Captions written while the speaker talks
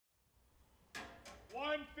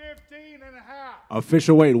115 and a half.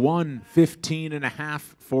 Official weight 115 and a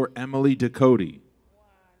half for Emily Ducote.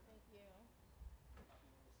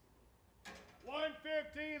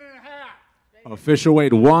 115 and a half. Official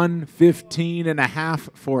weight 115 and a half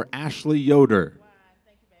for Ashley Yoder.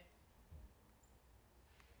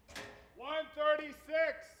 136.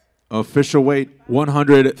 Official weight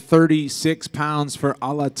 136 pounds for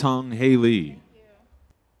Alatung Haley.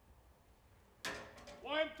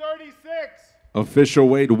 136. Official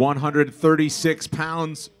weight 136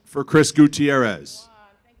 pounds for Chris Gutierrez.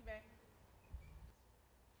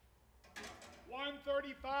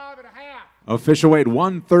 135 and a half. Official weight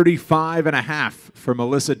 135 and a half for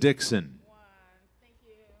Melissa Dixon.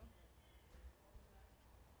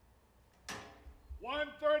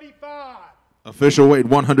 135. Official weight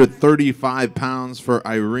 135 pounds for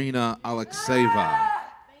Irina Alexeva.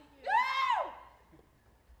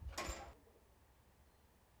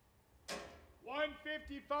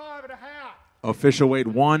 155 and a half. Official weight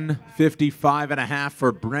 155 and a half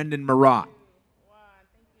for Brendan Marat.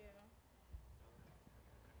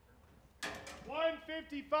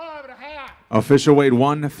 155 and a half. Official weight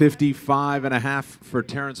 155 and a half for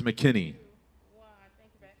Terrence McKinney.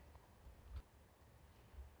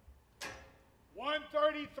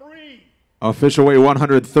 133. Official weight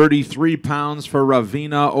 133 pounds for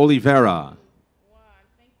Ravina Oliveira.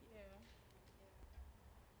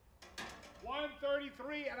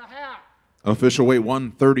 133 and a half. Official weight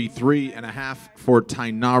 133 and a half for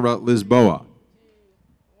Tainara Lisboa.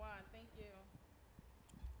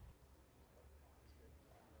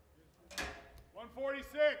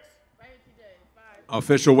 146.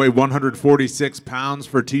 Official weight 146 pounds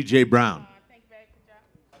for TJ Brown.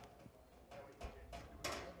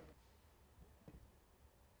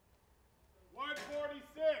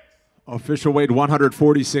 146. Official weight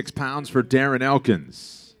 146 pounds for Darren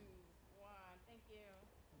Elkins.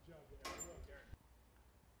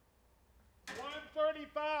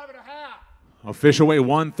 135 and a half. Official weight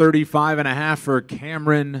 135 and a half for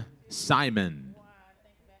Cameron Simon.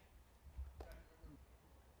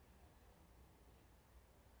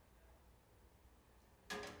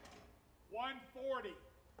 140.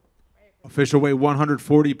 Official weight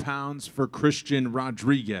 140 pounds for Christian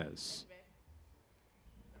Rodriguez.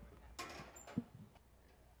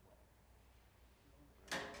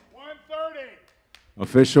 130.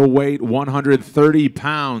 Official weight 130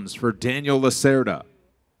 pounds for Daniel Lacerda.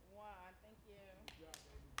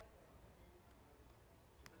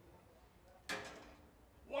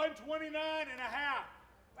 129 and a half.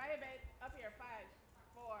 Right, babe. Up here. 5,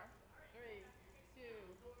 4, 3, 2,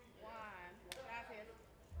 1. Gracias.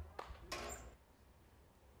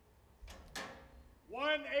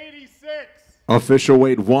 186. Official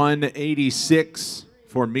weight 186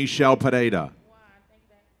 for Michelle Pereira.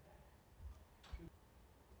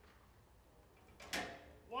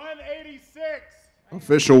 186.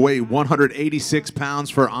 Official weight 186 pounds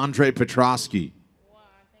for Andre Petrosky.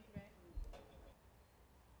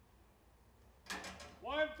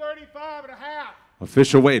 135 and a half.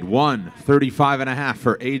 Official weight 135 and a half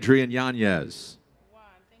for Adrian Yanez.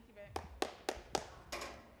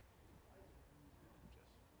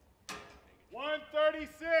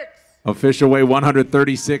 136. Official weight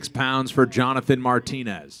 136 pounds for Jonathan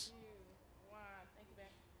Martinez.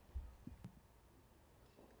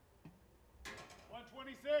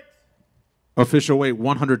 126. Official weight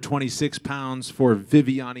 126 pounds for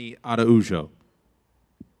Viviane Araujo.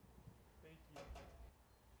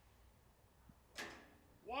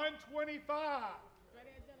 125.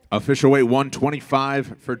 Official weight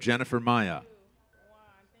 125 for Jennifer Maya.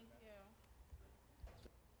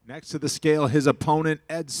 Next to the scale, his opponent,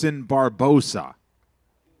 Edson Barbosa.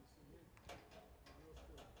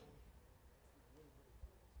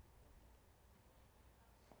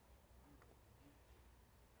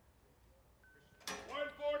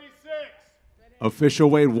 Official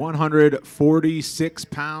weight 146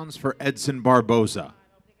 pounds for Edson Barbosa.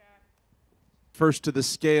 First to the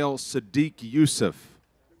scale, Sadiq Youssef.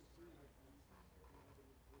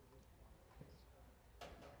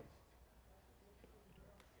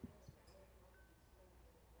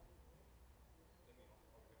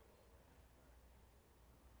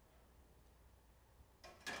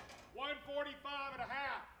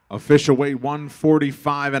 Official weight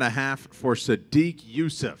 145 and a half for Sadiq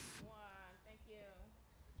Youssef.